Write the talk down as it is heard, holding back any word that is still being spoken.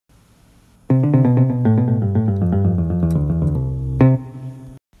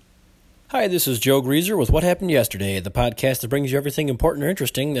Hi, this is Joe Greaser with What Happened Yesterday, the podcast that brings you everything important or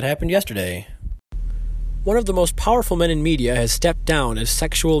interesting that happened yesterday. One of the most powerful men in media has stepped down as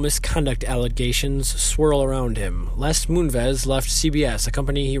sexual misconduct allegations swirl around him. Les Moonves left CBS, a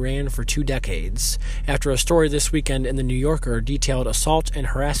company he ran for 2 decades, after a story this weekend in The New Yorker detailed assault and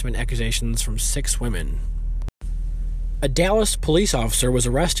harassment accusations from 6 women. A Dallas police officer was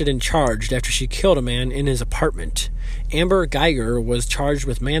arrested and charged after she killed a man in his apartment. Amber Geiger was charged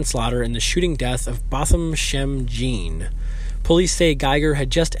with manslaughter in the shooting death of Botham Shem Jean. Police say Geiger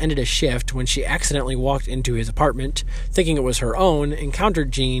had just ended a shift when she accidentally walked into his apartment, thinking it was her own,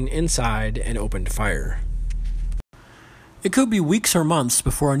 encountered Jean inside, and opened fire. It could be weeks or months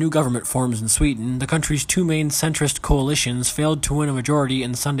before a new government forms in Sweden. The country's 2 main centrist coalitions failed to win a majority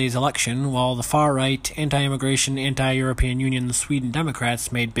in Sunday's election, while the far-right, anti-immigration, anti-European Union Sweden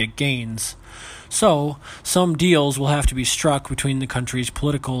Democrats made big gains. So, some deals will have to be struck between the country's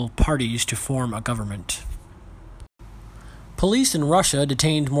political parties to form a government. Police in Russia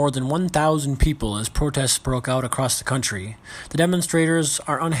detained more than 1,000 people as protests broke out across the country. The demonstrators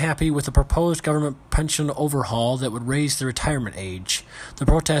are unhappy with the proposed government pension overhaul that would raise the retirement age. The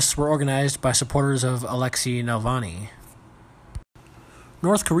protests were organized by supporters of Alexei Navalny.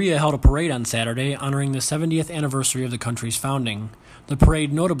 North Korea held a parade on Saturday honoring the 70th anniversary of the country's founding. The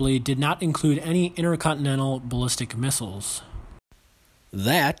parade notably did not include any intercontinental ballistic missiles.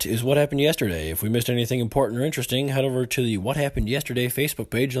 That is What Happened Yesterday. If we missed anything important or interesting, head over to the What Happened Yesterday Facebook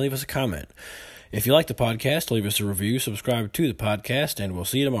page and leave us a comment. If you like the podcast, leave us a review, subscribe to the podcast, and we'll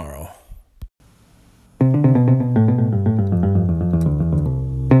see you tomorrow.